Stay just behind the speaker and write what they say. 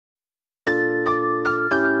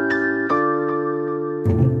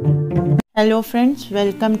Hello friends,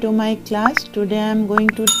 welcome to my class. Today I am going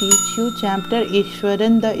to teach you chapter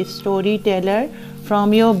Iswaran the storyteller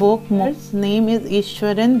from your book. His name is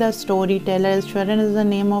Iswaran the storyteller. Iswaran is the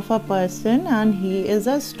name of a person and he is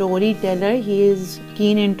a storyteller. He is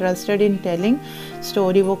keen interested in telling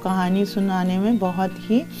story. वो कहानी सुनाने में बहुत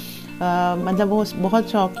ही मतलब वो बहुत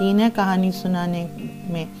शौकीन है कहानी सुनाने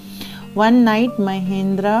में. One night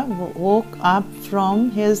Mahendra woke up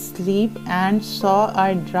from his sleep and saw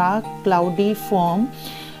a dark cloudy form.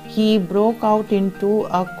 He broke out into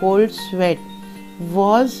a cold sweat.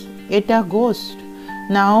 Was it a ghost?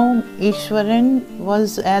 Now Iswaran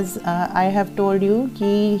was, as I have told you,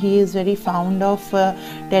 he is very fond of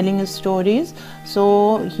telling stories.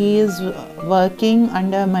 So he is working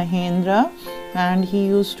under Mahendra and he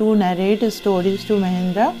used to narrate stories to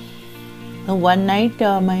Mahendra. One night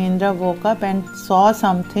Mahendra woke up and saw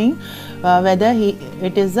something, whether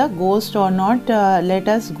it is a ghost or not. Let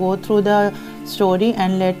us go through the story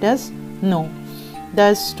and let us know.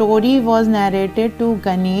 The story was narrated to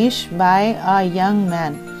Ganesh by a young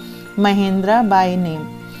man, Mahendra by name.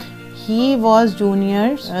 He was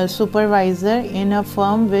junior supervisor in a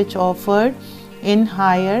firm which offered in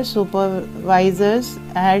hire supervisors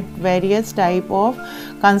at various type of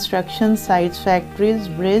construction sites, factories,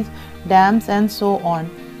 bridge, dams and so on.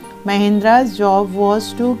 Mahendra's job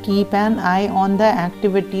was to keep an eye on the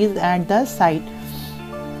activities at the site.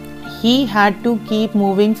 He had to keep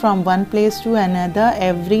moving from one place to another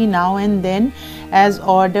every now and then as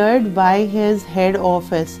ordered by his head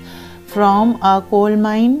office. From a coal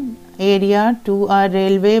mine area to a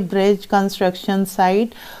railway bridge construction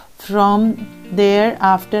site, from there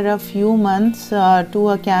after a few months to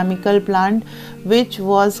a chemical plant which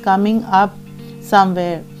was coming up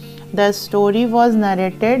somewhere. The story was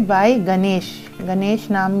narrated by Ganesh. Ganesh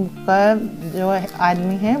नाम का जो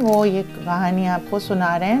आदमी है वो ये कहानी आपको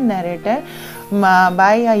सुना रहे हैं, narrator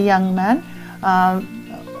bye a young man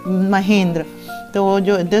Mahendra. तो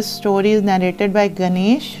जो this story is narrated by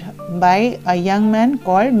Ganesh bye a young man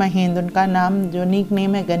called Mahendra. उनका नाम जो निक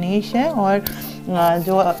नेम है गणेश है और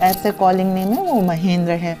जो ऐसे कॉलिंग नेम है वो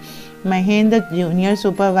महेंद्र है. महेंद्र जूनियर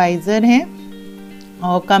सुपरवाइज़र हैं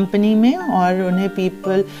और कंपनी में और उन्हें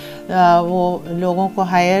पीपल वो लोगों को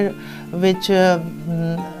higher which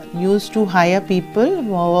use to hire people,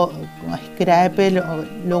 वो किराए पे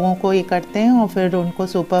लोगों को ये करते हैं और फिर उनको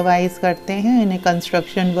सुपरवाइज करते हैं इन्हें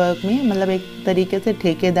कंस्ट्रक्शन वर्क में, मतलब एक तरीके से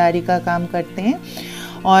ठेकेदारी का काम करते हैं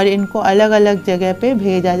और इनको अलग अलग जगह पे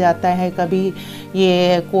भेजा जाता है. कभी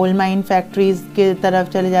ये कोल माइन फैक्ट्रीज़ के तरफ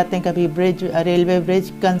चले जाते हैं, कभी ब्रिज रेलवे ब्रिज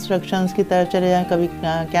कंस्ट्रक्शंस की तरफ चले जाते हैं, कभी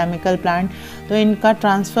केमिकल प्लांट. तो इनका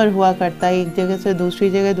ट्रांसफ़र हुआ करता है एक जगह से दूसरी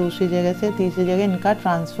जगह से तीसरी जगह इनका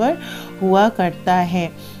ट्रांसफ़र हुआ करता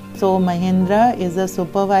है. सो Mahindra is a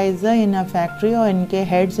supervisor in a factory और इनके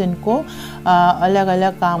हेड्स इनको अलग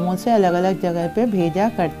अलग कामों से अलग अलग जगह पे भेजा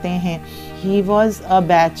करते हैं. He was a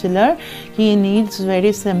bachelor. He needs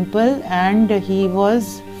very simple and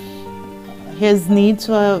his needs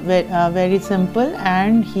were very simple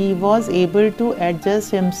and he was able to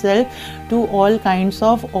adjust himself to all kinds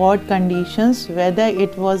of odd conditions, whether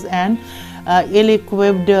it was an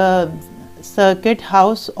ill-equipped circuit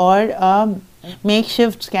house or a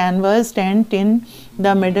makeshift canvas tent in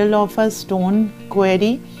the middle of a stone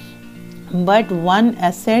quarry. But one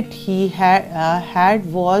asset he had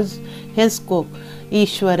was his cook,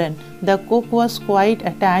 Iswaran. The cook was quite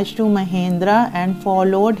attached to Mahendra and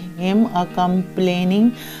followed him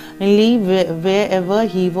uncomplainingly wherever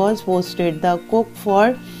he was posted. The cook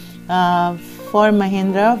for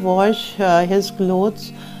Mahendra washed his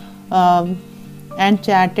clothes and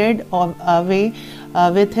chatted away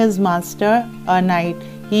with his master a night.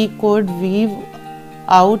 He could weave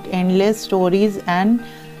out endless stories and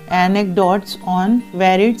anecdotes on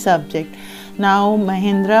varied subject. Now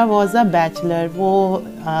Mahendra was a bachelor. वो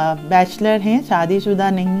bachelor हैं, शादीशुदा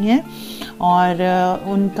नहीं है और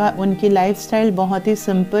उनकी lifestyle बहुत ही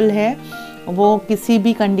simple है. वो किसी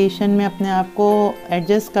भी कंडीशन में अपने आप को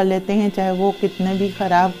एडजस्ट कर लेते हैं, चाहे वो कितने भी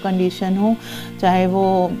ख़राब कंडीशन हो, चाहे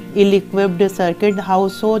वो इल इक्विप्ड सर्किट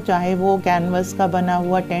हाउस हो, चाहे वो कैनवस का बना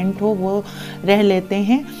हुआ टेंट हो, वो रह लेते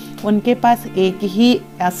हैं. उनके पास एक ही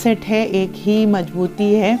एसेट है, एक ही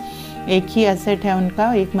मजबूती है, एक ही एसेट है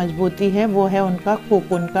उनका, एक मजबूती है, वो है उनका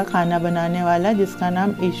कुक, उनका खाना बनाने वाला जिसका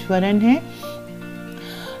नाम ईश्वरन है.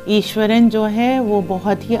 ईश्वरन जो है वो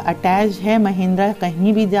बहुत ही अटैच है. महेंद्रा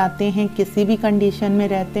कहीं भी जाते हैं, किसी भी कंडीशन में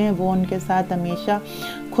रहते हैं, वो उनके साथ हमेशा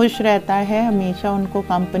खुश रहता है, हमेशा उनको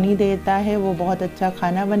कंपनी देता है. वो बहुत अच्छा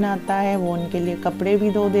खाना बनाता है, वो उनके लिए कपड़े भी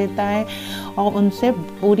धो देता है और उनसे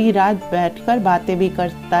पूरी रात बैठकर बातें भी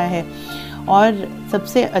करता है. और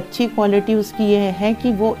सबसे अच्छी क्वालिटी उसकी यह है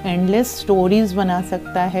कि वो एंडलेस स्टोरीज़ बना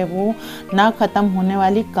सकता है, वो ना ख़त्म होने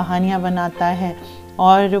वाली कहानियाँ बनाता है।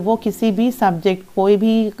 और वो किसी भी सब्जेक्ट, कोई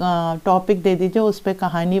भी टॉपिक दे दीजिए उस पर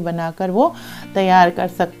कहानी बनाकर वो तैयार कर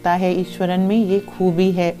सकता है। ईश्वरन में ये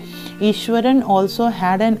खूबी है। Eswaran also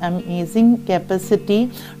had an amazing capacity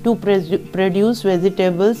to produce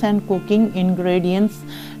vegetables and cooking ingredients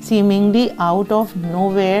seemingly out of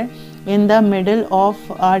nowhere in the middle of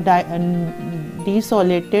a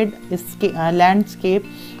desolated landscape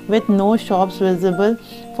with no shops visible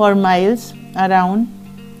for miles around.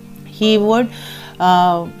 He would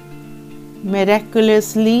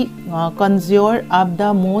miraculously conjure up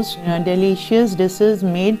the most delicious dishes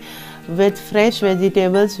made with fresh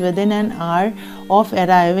vegetables within an hour of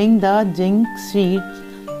arriving the jinx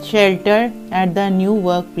shelter at the new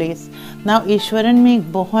workplace. Now Eswaran में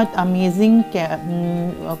एक बहुत amazing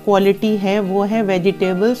quality है, वो है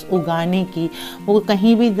vegetables उगाने की। वो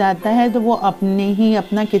कहीं भी जाता है तो वो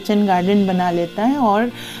अपना किचन गार्डन बना लेता है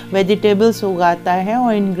और वेजिटेबल्स उगाता है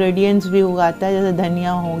और इंग्रेडिएंट्स भी उगाता है, जैसे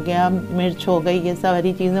धनिया हो गया, मिर्च हो गई, ये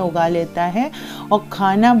सारी चीज़ें उगा लेता है और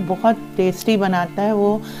खाना बहुत टेस्टी बनाता है।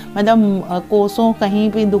 वो मतलब कोसों कहीं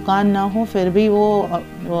भी दुकान ना हो फिर भी वो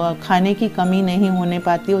खाने की कमी नहीं होने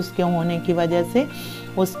पाती उसके होने की वजह से।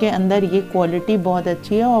 उसके अंदर ये क्वालिटी बहुत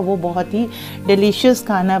अच्छी है और वो बहुत ही डिलीशियस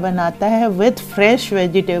खाना बनाता है विथ फ्रेश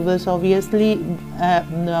वेजिटेबल्स। ऑब्वियसली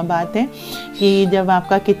बात है कि जब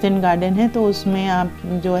आपका किचन गार्डन है तो उसमें आप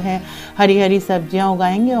जो है हरी हरी सब्जियां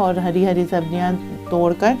उगाएंगे और हरी हरी सब्जियां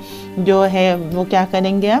तोड़कर जो है वो क्या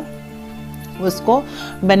करेंगे, आप उसको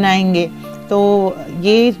बनाएंगे। तो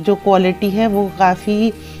ये जो क्वालिटी है वो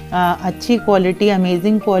काफ़ी अच्छी क्वालिटी,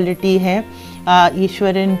 अमेजिंग क्वालिटी है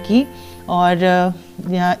ईश्वरन की, और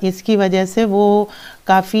इसकी वजह से वो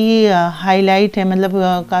काफ़ी हाईलाइट है, मतलब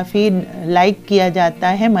काफ़ी लाइक किया जाता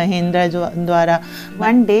है महेंद्र द्वारा।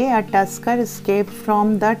 One day a tusker escape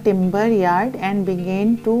from the timber yard and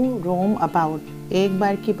began to Rome about. एक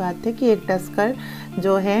बार की बात है कि एक टस्कर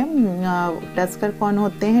जो है, टस्कर कौन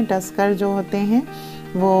होते हैं, टस्कर जो होते हैं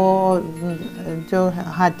वो जो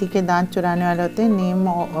हाथी के दांत चुराने वाले होते हैं, नेम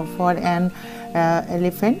फॉर एन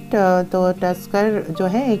एलिफेंट। तो टस्कर जो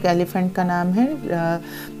है एक एलिफेंट का नाम है,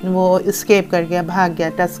 वो एस्केप कर गया, भाग गया।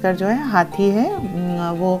 टस्कर जो है हाथी है,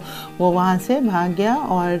 वो वहाँ से भाग गया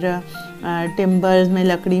और टिम्बर्स में,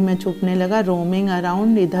 लकड़ी में छुपने लगा। रोमिंग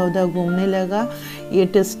अराउंड, इधर उधर घूमने लगा।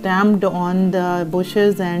 It stamped on the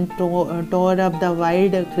bushes and tour up the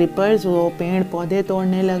wild creepers, वो पेड़ पौधे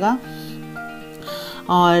तोड़ने लगा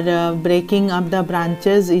और breaking up the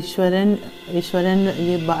branches. Eswaran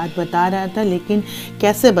ये बात बता रहा था, लेकिन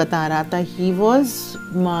कैसे बता रहा था? He was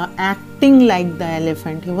acting like the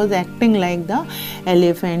elephant, he was acting like the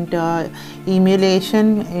elephant.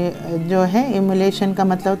 Emulation जो है, इम्यूलेशन का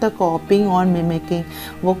मतलब होता है कॉपिंग और मिमिकिंग।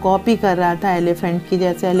 वो कॉपी कर रहा था एलिफेंट की,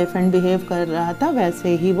 जैसे एलिफेंट बिहेव कर रहा था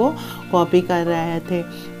वैसे ही वो कॉपी कर रहे थे।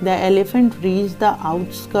 The elephant reach the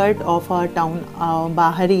outskirt of a town,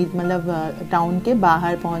 बाहरी मतलब टाउन के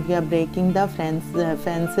बाहर पहुंच गया। Breaking the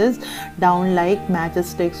fences down like match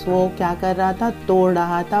sticks, वो क्या कर रहा था? तोड़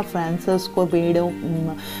रहा था फेंसेस को,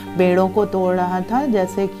 बेड़ों को तोड़ रहा था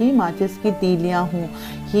जैसे कि माचिस की तीलियां हों।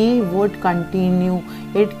 He would continue,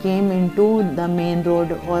 it came into the main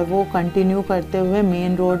road, और वो कंटिन्यू करते हुए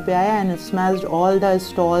मेन रोड पे आया and smashed all the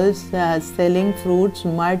stalls selling fruits,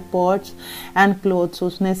 mud pots and clothes।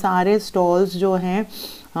 उसने सारे स्टॉल्स जो हैं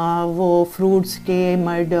वो फ्रूट्स के,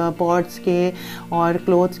 मड पॉट्स के और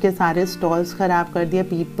क्लोथ्स के सारे स्टॉल्स ख़राब कर दिए।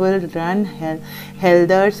 People run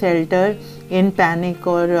हेल्दर shelter in panic,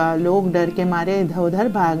 और लोग डर के मारे इधर उधर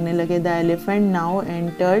भागने लगे। The elephant now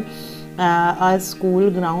entered a school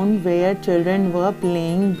ground where children were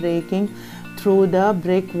playing, breaking through the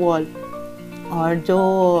brick wall। और जो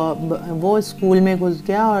वो स्कूल में घुस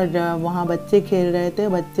गया और वहाँ बच्चे खेल रहे थे,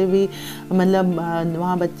 बच्चे भी मतलब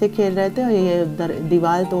वहाँ बच्चे खेल रहे थे और ये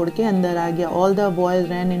दीवार तोड़ के अंदर आ गया। All the boys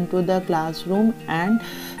ran into the classroom and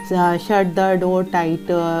shut the door tight.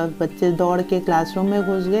 बच्चे दौड़ के क्लासरूम में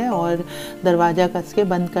घुस गए और दरवाज़ा कस के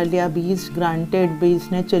बंद कर लिया। बीस्ट ग्रांटेड,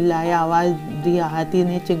 बीस्ट ने चिल्लाया, आवाज़ दिया, हाथी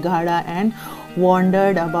ने चिघाड़ा। एंड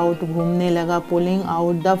वॉन्डर्ड अबाउट, घूमने लगा। Pulling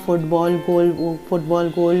out the football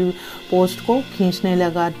goal post को खींचने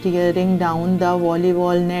लगा। Tearing down the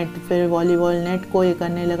volleyball net, फिर वॉलीबॉल नेट को ये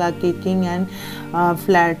करने लगा। Kicking and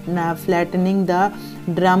flattening the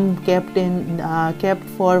drum kept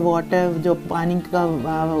for water, जो पानी का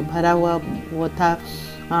भरा हुआ वो था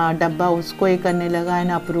डब्बा, उसको ये करने लगा।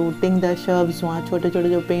 एंड अपरूटिंग द शर्ब्स, वहाँ छोटे छोटे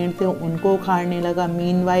जो पेड़ थे उनको उखाड़ने लगा।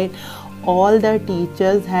 Meanwhile all the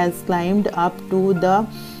teachers has climbed up to the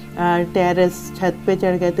terrace, छत पे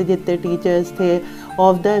चढ़ गए थे जितने टीचर्स थे।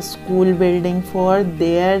 of the school building, for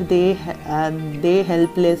there they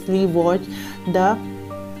helplessly watch the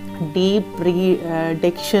deep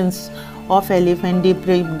predictions of elephant. deep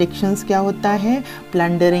predictions क्या होता है?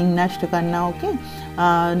 प्लंडरिंग, नष्ट करना। ओके,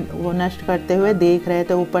 वो नष्ट करते हुए देख रहे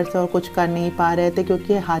थे ऊपर से और कुछ कर नहीं पा रहे थे,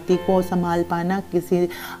 क्योंकि हाथी को संभाल पाना किसी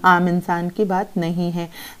आम इंसान की बात नहीं है।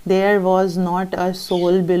 There was not a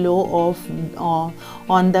soul below of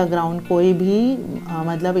on the ground, कोई भी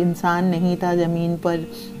मतलब इंसान नहीं था ज़मीन पर,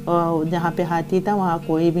 जहाँ पे हाथी था वहाँ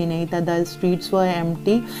कोई भी नहीं था। The streets were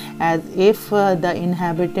empty as if the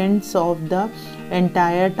inhabitants of the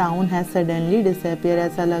entire town has suddenly disappear,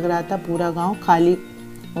 ऐसा लग रहा था पूरा गांव खाली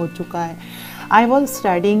हो चुका है। I was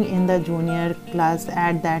studying in the junior class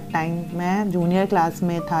at that time, मैं जूनियर क्लास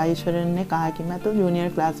में था। ईश्वरन ने कहा कि मैं तो जूनियर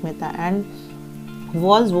क्लास में था। And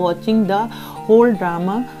was watching the whole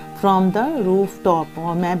drama from the roof top,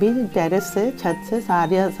 और मैं भी टेरेस से, छत से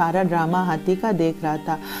सारा ड्रामा हाथी का देख रहा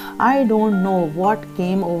था। I don't know what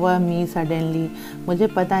came over me suddenly, मुझे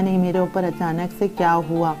पता नहीं मेरे ऊपर अचानक से क्या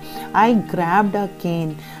हुआ। आई ग्रैब्ड अ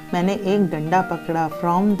केन, मैंने एक डंडा पकड़ा।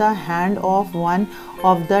 From the hand of one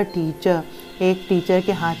of the teacher, एक टीचर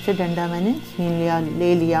के हाथ से डंडा मैंने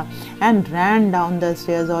ले लिया। And ran down the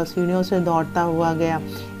stairs, और सीढ़ियों से दौड़ता हुआ गया।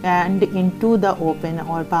 एंड इनटू द ओपन,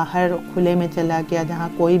 और बाहर खुले में चला गया जहाँ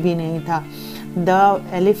कोई भी नहीं था। द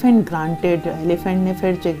एलिफेंट ग्रांटेड, एलिफेंट ने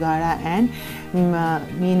फिर चिगाड़ा। And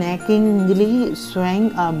मीनैकिंगली swing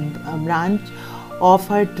a branch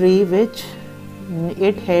of a tree which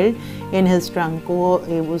it held in his trunk, को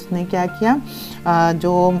उसने क्या किया,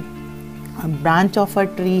 जो ब्रांच ऑफ अ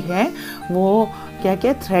ट्री है वो क्या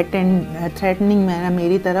क्या थ्रेटनिंग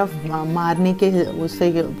मेरी तरफ मारने के,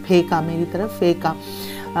 उससे फेंका, मेरी तरफ फेंका।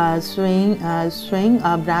 swing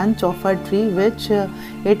a branch of a tree which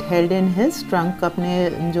it held in his trunk,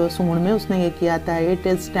 अपने जो सूंड में उसने ये किया था। it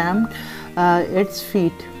stamped its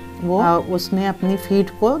feet, वो उसने अपनी फीट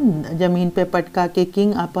को ज़मीन पे पटका के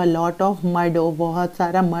king up a lot of mud, बहुत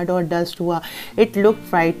सारा मड और डस्ट हुआ। इट लुक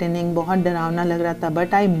फ्राइटनिंग, बहुत डरावना लग रहा था।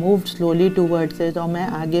 But I moved slowly towards it, और मैं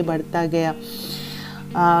आगे बढ़ता गया।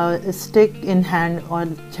 स्टिक इन हैंड,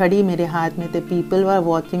 और छड़ी मेरे हाथ में थे। पीपल वर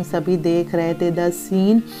वॉचिंग, सभी देख रहे थे। The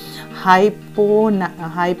scene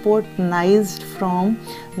हाइपोटनाइज्ड from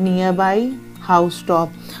near by house top.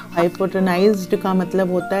 हाइपोटनाइज्ड का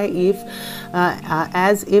मतलब होता है if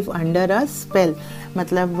as if under a spell,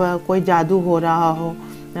 मतलब कोई जादू हो रहा हो।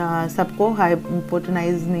 सबको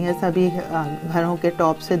हाइपोटनाइज नहीं है, सभी घरों के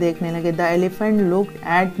टॉप से देखने लगे। The elephant looked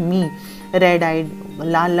at me red eyed,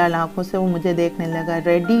 लाल लाल आँखों से वो मुझे देखने लगा।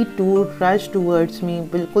 Ready to rush towards me,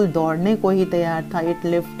 बिल्कुल दौड़ने को ही तैयार था। इट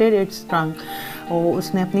लिफ्टेड इट्स ट्रंक,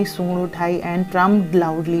 उसने अपनी सूंड उठाई। एंड ट्रम्प्ड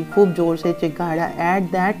लाउडली, खूब जोर से चिल्लाया। At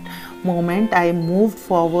that moment I moved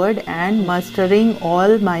forward and mustering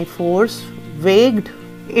all my force wagged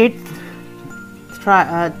its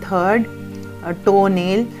third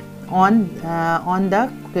toenail on the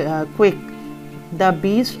quick. The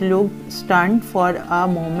beast looked stunned for a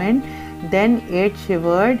moment, then it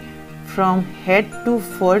shivered from head to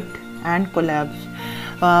foot and collapsed.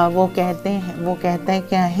 वो कहते हैं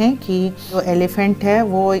क्या है कि जो elephant है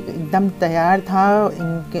वो एकदम तैयार था,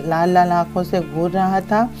 इनके लाल लाल आँखों से घूर रहा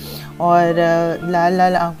था, और लाल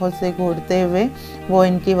लाल आँखों से घूरते हुए वो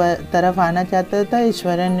इनकी तरफ आना चाहता था।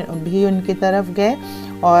 ईश्वरन भी उनकी तरफ गए,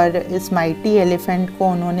 और इस माइटी एलिफेंट को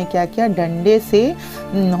उन्होंने क्या किया, डंडे से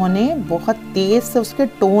उन्होंने बहुत तेज़ से उसके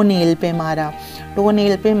टो नेल पे मारा। टो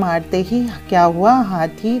नेल पे मारते ही क्या हुआ,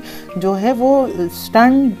 हाथी जो है वो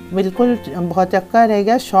स्टन, बिल्कुल बहुत चक्का रह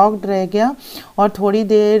गया, शॉक्ड रह गया, और थोड़ी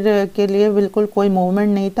देर के लिए बिल्कुल कोई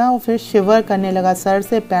मूवमेंट नहीं था। और फिर शिवर करने लगा, सर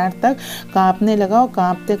से पैर तक कांपने लगा, और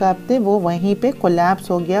कांपते कांपते वो वहीं पे कोलैप्स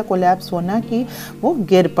हो गया। कोलैप्स होना कि वो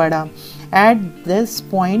गिर पड़ा। At this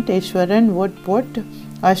point Eswaran would put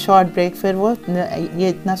a short break, फिर वो ये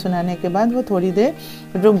इतना सुनाने के बाद वो थोड़ी देर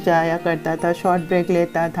रुक जाया करता था, शॉर्ट ब्रेक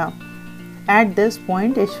लेता था। At this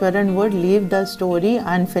point Eswaran would leave the story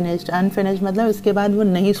unfinished. Unfinished मतलब इसके बाद वो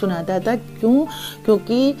नहीं सुनाता था। क्यों?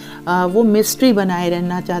 क्योंकि वो मिस्ट्री बनाए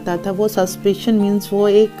रहना चाहता था। वो सस्पिशन मीन्स वो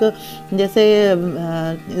एक जैसे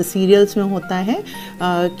सीरियल्स में होता है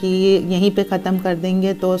कि यहीं पे ख़त्म कर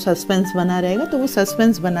देंगे तो सस्पेंस बना रहेगा, तो वो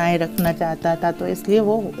सस्पेंस बनाए रखना चाहता था, तो इसलिए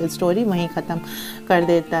वो स्टोरी वहीं ख़त्म कर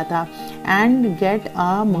देता था। And get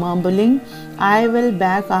a mumbling I will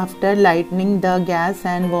back after lightning the gas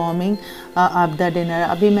and warming up the dinner.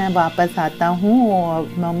 अभी मैं वापस आता हूँ, और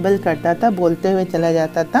मम्बल करता था, बोलते हुए चला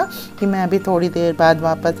जाता था कि मैं अभी थोड़ी देर बाद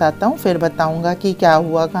वापस आता हूँ, फिर बताऊँगा कि क्या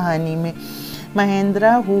हुआ कहानी में।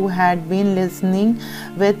 Mahindra who had been listening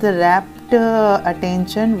with wrapped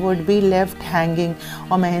attention would be left hanging,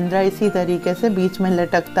 और महेंद्र इसी तरीके से बीच में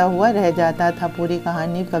लटकता हुआ रह जाता था, पूरी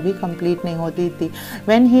कहानी कभी कंप्लीट नहीं होती थी.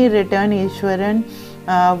 When he returned, Eswaran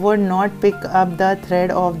would not pick up the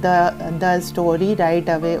thread of the story right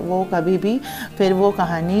away. वो कभी भी फिर वो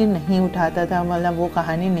कहानी नहीं उठाता था, मतलब वो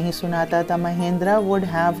कहानी नहीं सुनाता था. Mahendra would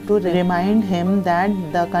have to remind him that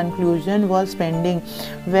the conclusion was pending.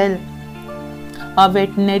 Well, a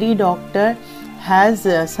veterinary doctor has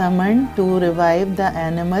summoned to revive the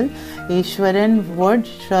animal. Ishwaran would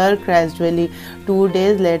shirk gradually. 2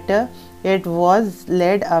 days later, it was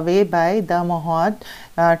led away by the Mohat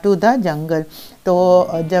to the jungle. तो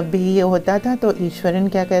जब भी ये होता था तो ईश्वरन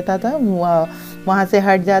क्या कहता था, वहाँ से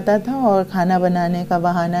हट जाता था और खाना बनाने का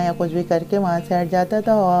बहाना या कुछ भी करके वहाँ से हट जाता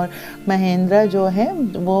था, और महेंद्र जो है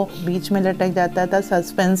वो बीच में लटक जाता था,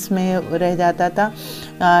 सस्पेंस में रह जाता था.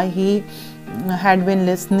 ही had been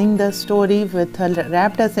listening the story with a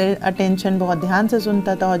rapt attention, बहुत ध्यान से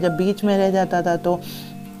सुनता था, और जब बीच में रह जाता था तो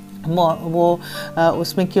वो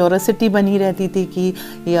उसमें क्यूरोसिटी बनी रहती थी कि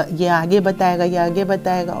ये आगे बताएगा, ये आगे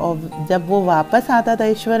बताएगा. और जब वो वापस आता था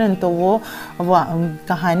ईश्वरन तो वो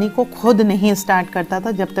कहानी को खुद नहीं स्टार्ट करता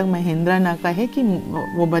था जब तक महेंद्र ना कहे कि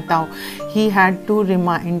वो बताओ. He had to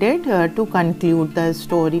reminded to conclude the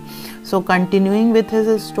story. So continuing with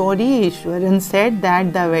his story, Ishwaran said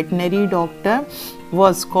that the veterinary doctor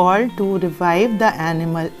was called to revive the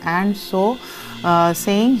animal, and so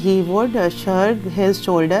saying he would shrug his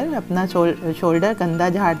shoulder, अपना shoulder कंधा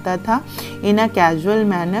झाड़ता था in a casual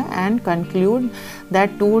manner and conclude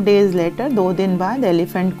that 2 days later, 2 दिन बाद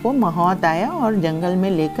elephant को मौत आया और जंगल में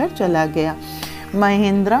लेकर चला गया.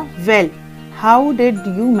 Mahendra, well, how did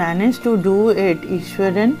you manage to do it,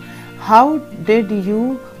 Eswaran? How did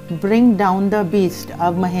you bring down the beast?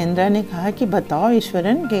 अब महेंद्र ने कहा कि बताओ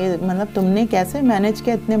ईश्वरन कि मतलब तुमने कैसे मैनेज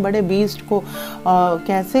किया इतने बड़े बीस्ट को,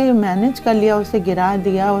 कैसे मैनेज कर लिया, उसे गिरा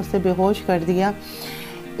दिया, उसे बेहोश कर दिया.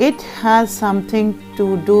 It has something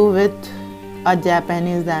to do with a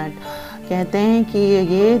Japanese art. कहते हैं कि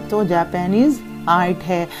ये तो जापानीज आर्ट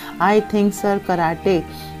है. आई थिंक सर कराटे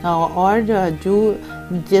और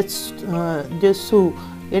जित्सु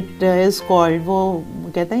इट इज़ कॉल्ड. वो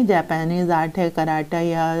कहते हैं जापानीज आर्ट है, कराटा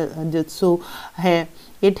या जित्सु है.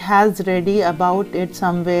 It has ready about it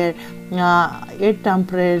somewhere. It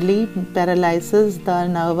temporarily paralyzes the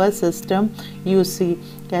nervous system. You see,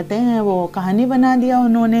 कहते हैं वो कहानी बना दिया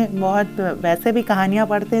उन्होंने. बहुत वैसे भी कहानियाँ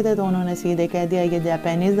पढ़ते थे तो उन्होंने सीधे कह दिया ये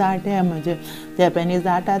जापानीज़ आर्ट है, मुझे जापानीज़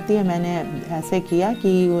आर्ट आती है, मैंने ऐसे किया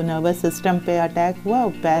कि वो नर्वस सिस्टम पे अटैक हुआ,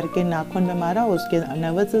 पैर के नाखून में मारा, उसके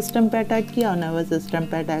नर्वस सिस्टम पे अटैक किया और नर्वस सिस्टम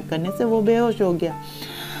पे अटैक करने से वो बेहोश हो गया.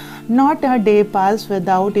 Not a day passed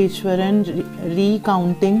without Ishwaran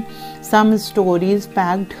recounting some stories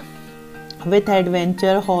packed with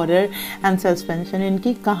adventure, horror and suspension.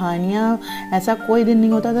 इनकी कहानियाँ, ऐसा कोई दिन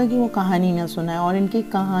नहीं होता था कि वो कहानी ना सुनाए, और इनकी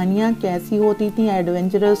कहानियाँ कैसी होती थी,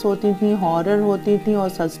 एडवेंचरस होती थी, हॉरर होती थी और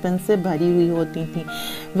सस्पेंस से भरी हुई होती थी.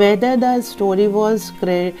 Whether the story was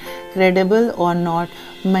credible or not,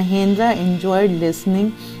 Mahendra enjoyed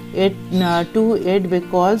listening to it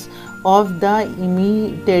because of the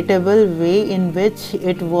imitable way in which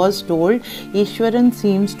it was told. Ishwaran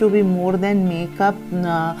seems to be more than make up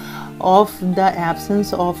of the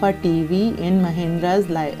absence of a TV in Mahendra's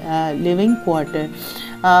living quarter.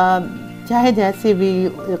 चाहे जैसी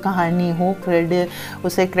भी कहानी हो,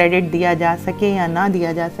 उसे credit दिया जा सके या ना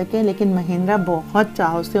दिया जा सके, लेकिन महेंद्र बहुत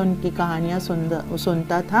चाव से उनकी कहानियाँ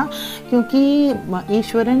सुनता था, क्योंकि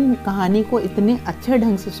ईश्वरन कहानी को इतने अच्छे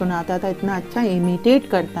ढंग से सुनाता था, इतना अच्छा इमिटेट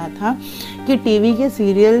करता था कि टीवी के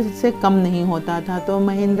सीरियल से कम नहीं होता था. तो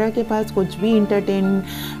महेंद्र के पास कुछ भी इंटरटेन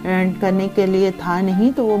करने के लिए था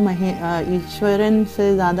नहीं, तो वो ईश्वरन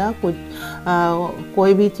से ज़्यादा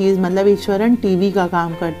कोई भी चीज़, मतलब ईश्वरन टीवी का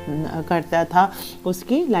काम करता था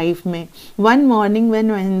उसकी लाइफ में. One morning when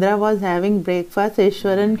Mahendra was having breakfast,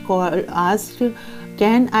 Ishwaran asked,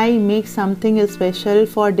 "Can I make something special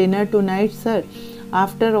for dinner tonight, sir?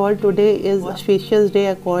 After all, today is auspicious day.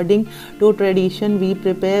 According to tradition, we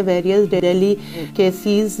prepare various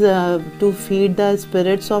delicacies to feed the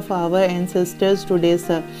spirits of our ancestors today,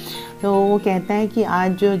 sir." तो वो कहता है कि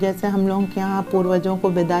आज जो जैसे हम लोग के यहाँ पूर्वजों को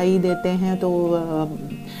विदाई देते हैं तो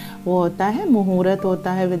वो होता है, मुहूर्त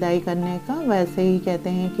होता है विदाई करने का, वैसे ही कहते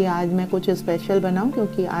हैं कि आज मैं कुछ स्पेशल बनाऊं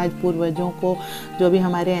क्योंकि आज पूर्वजों को, जो भी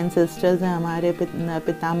हमारे एंसेस्टर्स हैं, हमारे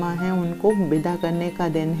पितामह हैं, उनको विदा करने का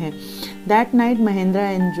दिन है. That night Mahendra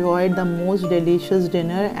enjoyed the most delicious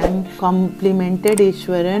dinner and complimented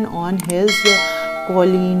Ishwaran on his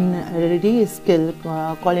culinary skill,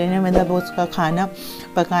 culinary मतलब उसका खाना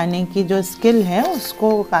पकाने की जो स्किल है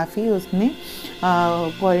उसको काफ़ी उसने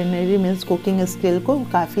culinary मीन्स कुकिंग स्किल को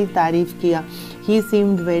काफ़ी तारीफ़ किया. He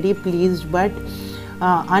seemed very pleased but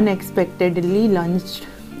unexpectedly launched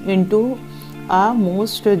into a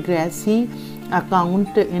most grassy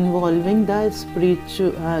account involving the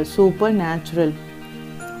supernatural.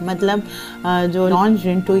 मतलब जो लॉन्च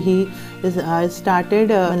इनटू ही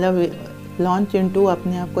स्टार्टेड मतलब लॉन्च इनटू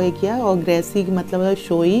अपने आप को एक किया, और ग्रेसी मतलब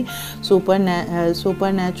showy super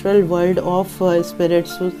natural world of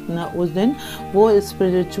spirits. उस दिन वो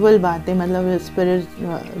स्पिरिचुअल बातें मतलब स्पिरिट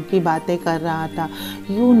की बातें कर रहा था.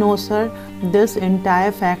 You know sir, this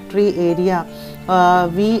entire factory area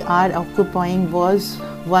we are occupying was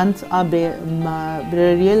once a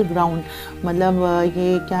burial ground. मतलब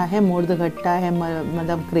ये क्या है, मुर्दघट्टा है,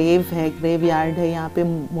 मतलब ग्रेव है, ग्रेव यार्ड है, यहाँ पे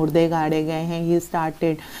मुर्दे गाड़े गए हैं. He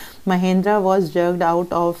started. Mahendra was jerked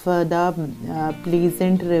out of the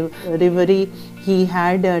pleasant reverie he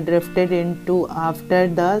had drifted into after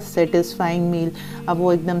the satisfying meal. अब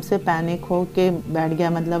वो एकदम से पैनिक हो के बैठ गया,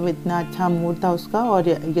 मतलब इतना अच्छा मूड था उसका, और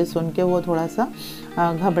ये सुन के वो थोड़ा सा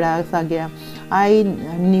घबरा सा गया. I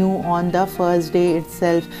knew on the first day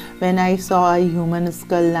itself when I saw a human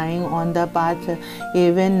skull lying on the path.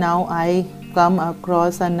 Even now I come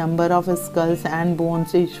across a number of skulls and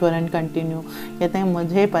bones. Eswaran continue. कहते हैं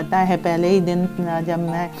मुझे पता है, पहले ही दिन जब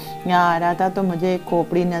मैं यहाँ आ रहा था तो मुझे एक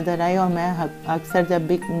खोपड़ी नज़र आई, और मैं अक्सर जब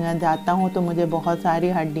भी जाता हूँ तो मुझे बहुत सारी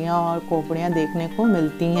हड्डियाँ और खोपड़ियाँ देखने को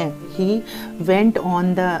मिलती हैं. He went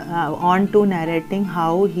on to narrating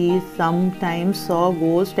how he sometimes saw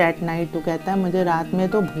ghosts at night. तो कहता है मुझे रात में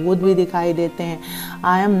तो भूत भी दिखाई देते हैं.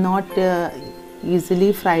 I am not easily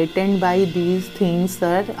frightened by these things,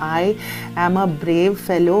 sir. I am a brave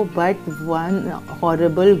fellow, but one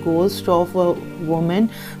horrible ghost of a woman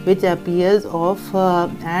which appears off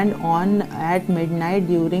and on at midnight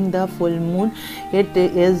during the full moon. It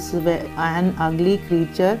is an ugly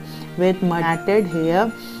creature with matted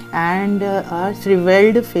hair and a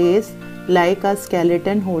shriveled face like a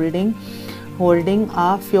skeleton holding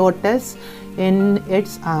a fetus in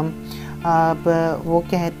its arm. अब वो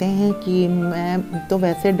कहते हैं कि मैं तो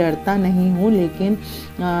वैसे डरता नहीं हूँ, लेकिन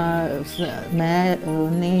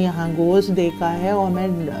मैंने यहाँ गोश्त देखा है और मैं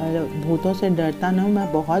भूतों से डरता नहीं हूँ.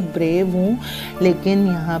 मैं बहुत ब्रेव हूँ, लेकिन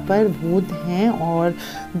यहाँ पर भूत हैं, और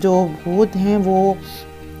जो भूत हैं वो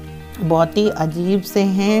बहुत ही अजीब से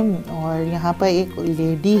हैं. और यहाँ पर एक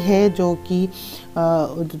लेडी है जो कि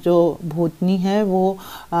जो भूतनी है वो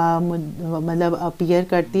मतलब अपीयर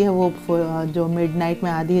करती है. वो जो मिडनाइट में,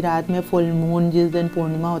 आधी रात में, फुल मून जिस दिन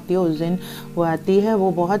पूर्णिमा होती है उस दिन वो आती है.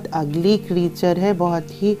 वो बहुत अगली क्रीचर है, बहुत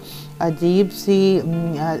ही अजीब सी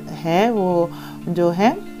है वो जो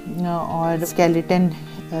है, और स्केलेटन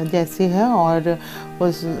जैसी है, और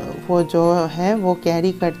वो जो है वो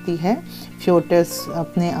कैरी करती है फ्यूटस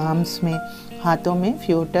अपने आर्म्स में, हाथों में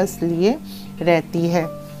फ्यूटस लिए रहती है.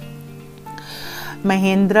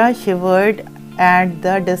 Mahendra shivered at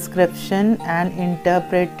the description and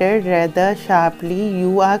interpreted rather sharply,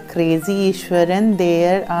 "You are crazy, Iswaran.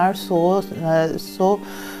 There are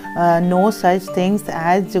no such things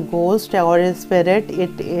as ghost or spirit.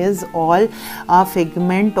 It is all a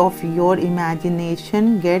figment of your imagination.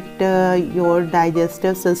 Get your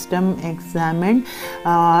digestive system examined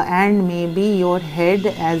and maybe your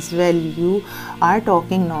head as well. You are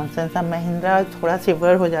talking nonsense." अब महेंद्र थोड़ा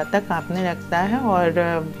शिवर हो जाता है, कांपने लगता है और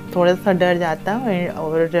थोड़ा सा डर जाता है,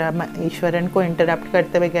 और ईश्वरन को इंटरप्ट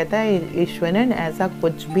करते हुए कहता है, ईश्वरन ऐसा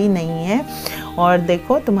कुछ भी नहीं है, और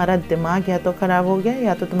देखो तुम्हारा दिमाग या तो ख़राब हो गया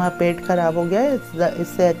या तो तुम्हारा पेट ख़राब हो गया.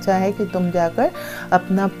 इससे अच्छा है कि तुम जाकर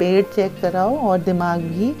अपना पेट चेक कराओ और दिमाग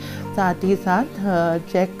भी साथ ही साथ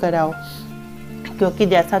चेक कराओ, क्योंकि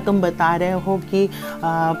जैसा तुम बता रहे हो कि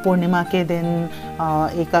पूर्णिमा के दिन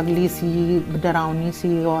एक अगली सी डरावनी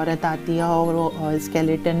सी औरत आती है और वो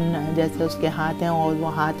स्केलेटन जैसे उसके हाथ हैं, और वो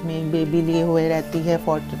हाथ में एक बेबी लिए हुए रहती है,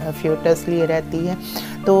 फ्यूटस लिए रहती है.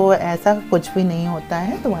 तो ऐसा कुछ भी नहीं होता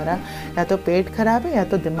है, तुम्हारा या तो पेट ख़राब है या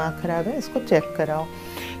तो दिमाग ख़राब है, इसको चेक कराओ.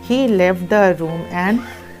 ही left the room and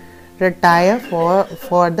retire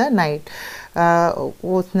for the night.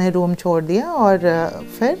 उसने रूम छोड़ दिया और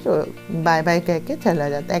फिर बाय बाय कह के चला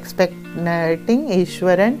जाता. Expecting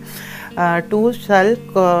Eswaran to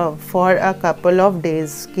सल्क for a couple of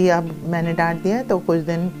days, कि अब मैंने डांट दिया तो कुछ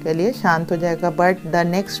दिन के लिए शांत हो जाएगा. But the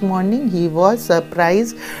next morning he was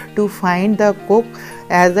surprise to find the cook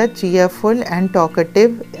as a cheerful and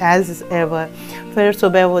talkative as ever. फिर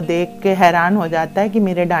सुबह वो देख के हैरान हो जाता है कि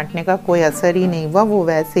मेरे डांटने का कोई असर ही नहीं हुआ, वो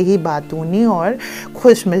वैसे ही बातूनी और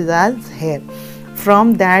खुश मिजाज है.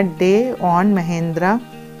 From that day on Mahindra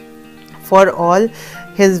for all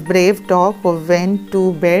his brave talk went to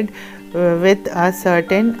bed with a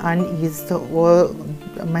certain unease. तो वो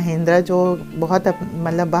महेंद्र जो बहुत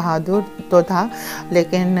मतलब बहादुर तो था,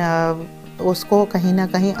 लेकिन उसको कहीं ना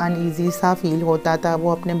कहीं अनईजी सा फील होता था।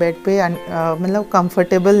 वो अपने बेड पे मतलब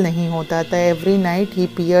कंफर्टेबल नहीं होता था। Every night he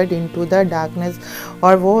peered into the darkness,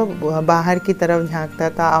 और वो बाहर की तरफ झांकता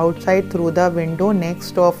था। Outside through the window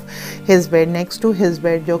next to his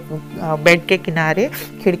bed, जो बेड के किनारे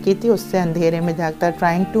खिड़की थी उससे अंधेरे में झांकता।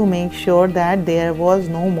 Trying to make sure that there was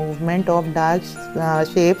no movement of dark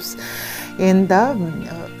shapes in the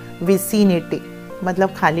vicinity,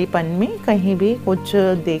 मतलब खालीपन में कहीं भी कुछ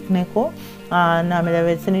देखने को ना मिला।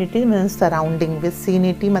 विसिनिटी मीन्स सराउंडिंग,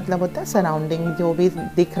 विसिनिटी मतलब होता है सराउंडिंग, जो भी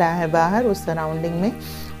दिख रहा है बाहर उस सराउंडिंग में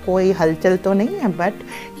कोई हलचल तो नहीं है। But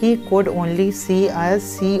he could only C a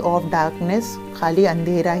C of darkness, खाली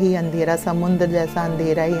अंधेरा ही अंधेरा, समुद्र जैसा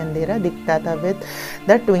अंधेरा ही अंधेरा दिखता था। With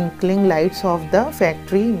the twinkling lights off the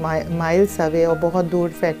factory miles away, और बहुत दूर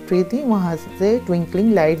फैक्ट्री थी, वहाँ से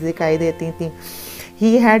ट्विंकलिंग लाइट्स दिखाई देती थी।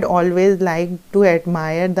 He had always liked to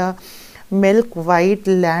admire the milk white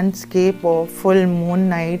landscape of full moon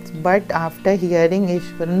nights, but after hearing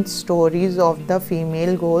Ishwaran's stories of the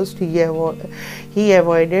female ghost, he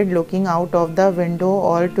avoided looking out of the window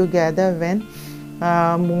altogether when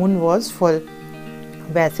moon was full.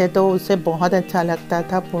 वैसे तो उसे बहुत अच्छा लगता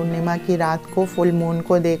था पूर्णिमा की रात को फुल मून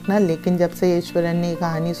को देखना, लेकिन जब से ईश्वरन ने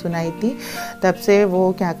कहानी सुनाई थी तब से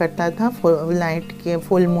वो क्या करता था,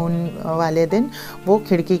 फुल मून वाले दिन वो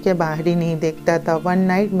खिड़की के बाहर ही नहीं देखता था। One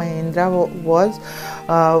night Mahendra was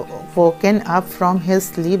woken up from his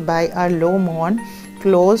sleep by a low mourn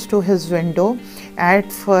close to his window.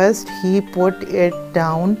 At first he put it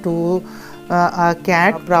down to a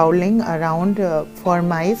cat prowling around for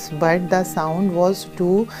mice, but the sound was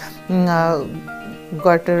too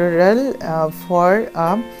guttural for a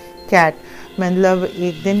cat. मतलब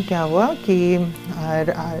एक दिन क्या हुआ कि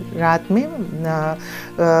रात में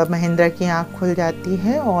महेंद्र की आँख खुल जाती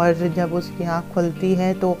है, और जब उसकी आँख खुलती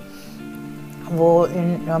है तो वो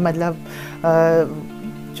मतलब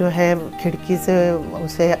जो है खिड़की से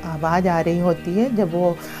उसे आवाज़ आ रही होती है। जब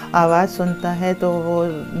वो आवाज़ सुनता है तो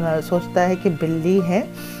वो सोचता है कि बिल्ली है,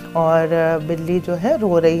 और बिल्ली जो है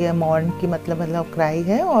रो रही है, मॉर्न की मतलब क्राई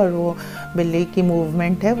है, और वो बिल्ली की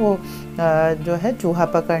मूवमेंट है, वो जो है चूहा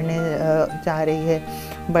पकड़ने जा रही है।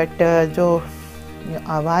 बट जो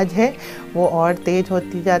आवाज़ है वो और तेज़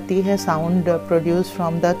होती जाती है। Sound produce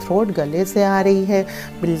from the throat, गले से आ रही है,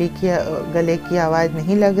 बिल्ली की गले की आवाज़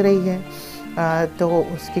नहीं लग रही है। तो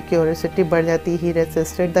उसकी क्यूरियोसिटी बढ़ जाती। ही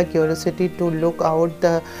resisted the curiosity to look out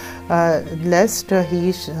the लेस्ट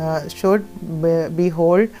he should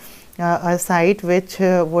behold a sight which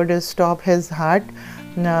would stop his heart,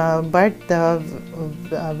 but the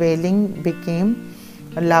wailing became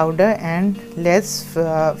louder and less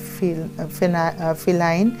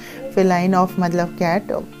feline of मतलब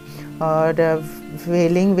cat, और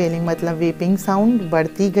wailing मतलब weeping sound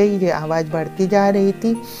बढ़ती गई, ये आवाज़ बढ़ती जा रही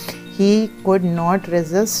थी। He could not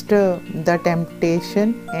resist the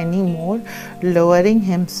temptation anymore. Lowering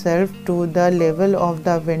himself to the level of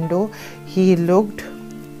the window, he looked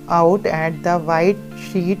out at the white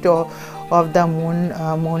sheet of the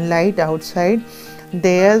moonlight outside.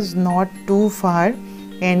 There's not too far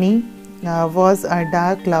any was a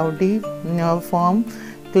dark cloudy form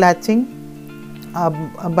clutching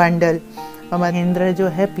a bundle. Mahendra जो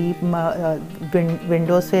है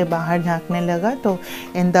window से बाहर झांकने लगा, तो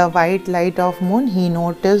in the white light of moon he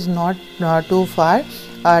notice not to far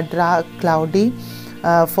a dark cloudy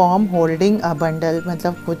form holding a bundle,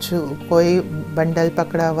 मतलब कोई bundle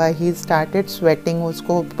पकड़ा हुआ। ही स्टार्टेड स्वेटिंग,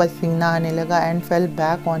 उसको पसीना आने लगा। And fell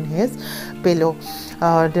back on his pillow,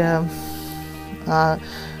 और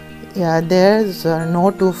there is no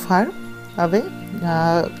to far away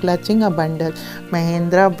clutching a bundle.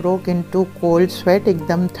 Mahendra broke into cold sweat,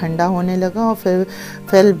 एकदम ठंडा होने लगा, और फिर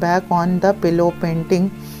fell back on the pillow painting.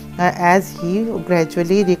 As he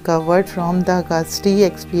gradually recovered from the gusty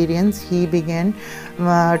experience, he began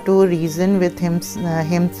to reason with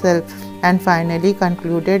himself, and finally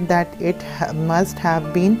concluded that it must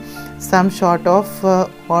have been some sort of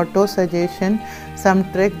auto-suggestion, some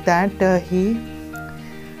trick that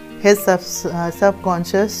his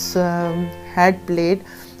subconscious had played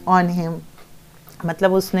on him.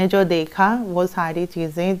 मतलब उसने जो देखा वो सारी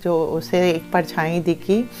चीज़ें जो उसे एक परछाई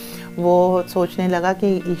दिखी, वो सोचने लगा कि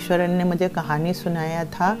ईश्वरन ने मुझे कहानी सुनाया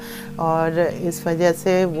था और इस वजह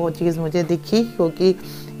से वो चीज़ मुझे दिखी, क्योंकि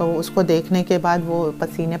उसको देखने के बाद वो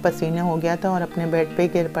पसीने पसीने हो गया था और अपने बेड पे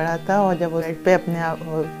गिर पड़ा था। और जब वो बेड पे अपने आप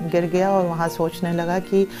गिर गया और वहाँ सोचने लगा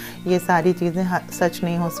कि ये सारी चीज़ें सच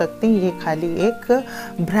नहीं हो सकती, ये खाली एक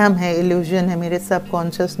भ्रम है, इल्यूजन है, मेरे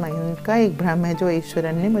सबकॉन्शियस माइंड का एक भ्रम है जो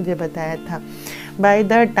ईश्वरन ने मुझे बताया था। By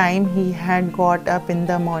the time he had got up in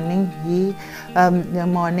the morning, he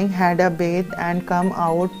had a bath and come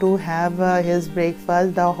out to have his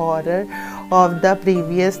breakfast. The horror of the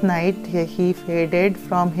previous night he faded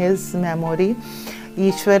from his memory.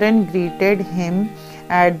 Ishwaran greeted him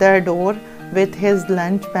at the door with his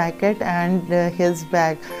lunch packet and his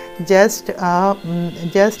bag. Just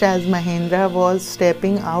as Mahendra was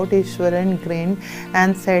stepping out, Iswaran grinned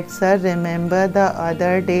and said, "Sir, remember the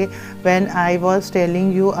other day when I was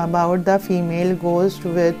telling you about the female ghost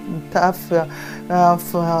with a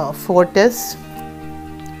fetus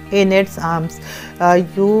in its arms?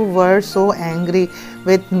 You were so angry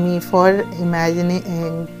with me for imagining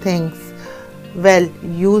things. Well,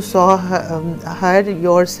 you saw her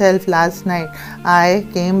yourself last night. I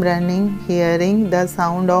came running, hearing the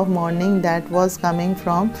sound of mourning that was coming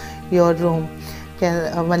from your room."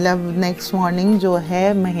 मतलब next morning जो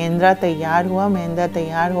है महेंद्र तैयार हुआ। महेंद्र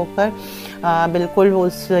तैयार होकर बिल्कुल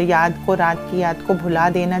उस याद को, रात की याद को भुला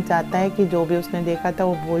देना चाहता है कि जो भी उसने देखा था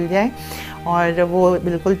वो भूल जाए। और वो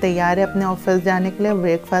बिल्कुल तैयार है अपने ऑफिस जाने के लिए।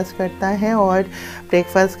 ब्रेकफास्ट करता है और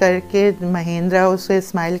ब्रेकफास्ट करके महेंद्र उसे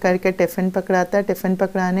स्माइल करके टिफ़िन पकड़ाता है। टिफ़िन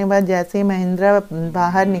पकड़ाने के बाद जैसे ही महेंद्र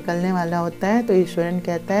बाहर निकलने वाला होता है तो ईश्वरन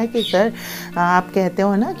कहता है कि सर, आप कहते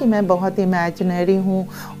हो ना कि मैं बहुत इमेजिनरी हूँ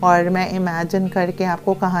और मैं इमेजिन करके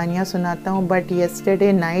आपको कहानियाँ सुनाता हूँ, but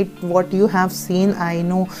yesterday night what you have seen I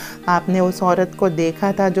know. आपने उस औरत को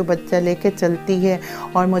देखा था जो बच्चा लेके चलती है,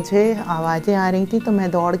 और मुझे आवाज़ें आ रही थी तो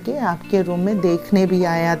मैं दौड़ के आपके रूम में देखने भी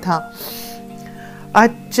आया था। A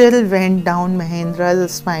chill went down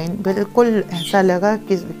Mahendra's spine. बिल्कुल ऐसा लगा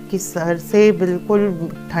कि सर से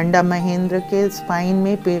बिल्कुल ठंडा, महेंद्र के स्पाइन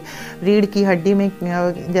में, रीढ़ की हड्डी में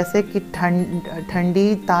जैसे कि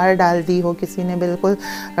ठंडी तार डाल दी हो किसी ने, बिल्कुल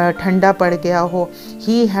ठंडा पड़ गया हो।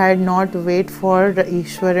 He had not wait for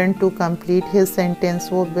Eswaran to complete his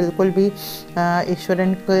sentence. वो बिल्कुल भी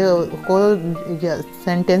ईश्वरन को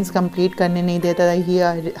सेंटेंस कंप्लीट करने नहीं देता था। He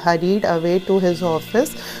hurried away to his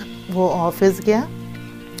office. वो ऑफिस गया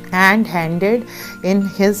and handed in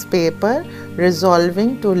his paper, resolving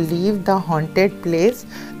to leave the haunted place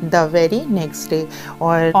the very next day.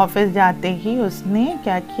 और ऑफिस जाते ही उसने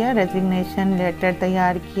क्या किया, रेजिग्नेशन लेटर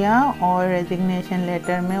तैयार किया, और रेजिग्नेशन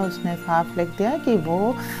लेटर में उसने साफ लिख दिया कि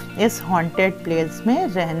वो इस हॉन्टेड प्लेस में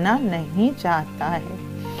रहना नहीं चाहता है।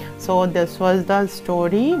 So this was the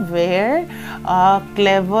story where a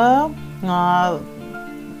clever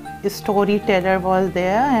storyteller was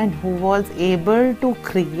there and who was able to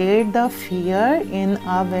create the fear in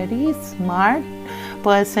a very smart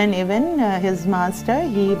person. Even his master,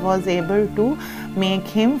 he was able to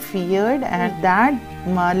make him feared at that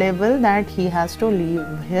level that he has to leave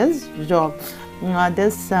his job.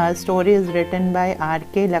 This story is written by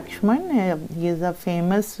R.K. Lakshman. He is a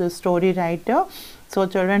famous story writer. So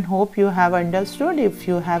children, hope you have understood. If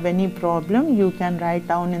you have any problem, you can write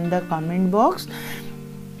down in the comment box.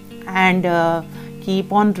 And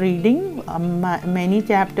keep on reading. Many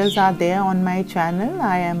chapters are there on my channel.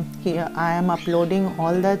 I am uploading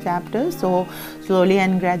all the chapters, so slowly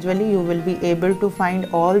and gradually you will be able to find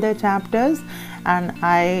all the chapters, and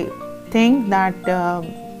I think that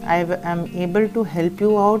I am able to help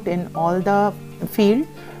you out in all the field.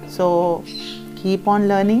 So keep on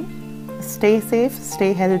learning. Stay safe,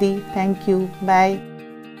 stay healthy. Thank you. Bye.